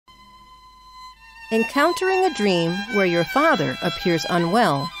Encountering a dream where your father appears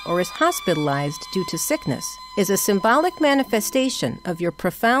unwell or is hospitalized due to sickness is a symbolic manifestation of your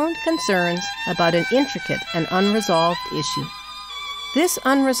profound concerns about an intricate and unresolved issue. This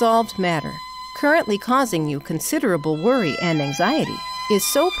unresolved matter, currently causing you considerable worry and anxiety, is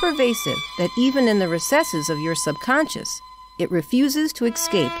so pervasive that even in the recesses of your subconscious, it refuses to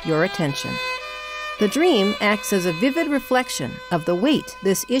escape your attention. The dream acts as a vivid reflection of the weight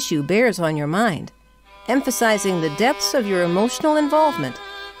this issue bears on your mind, emphasizing the depths of your emotional involvement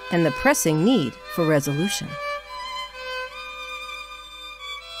and the pressing need for resolution.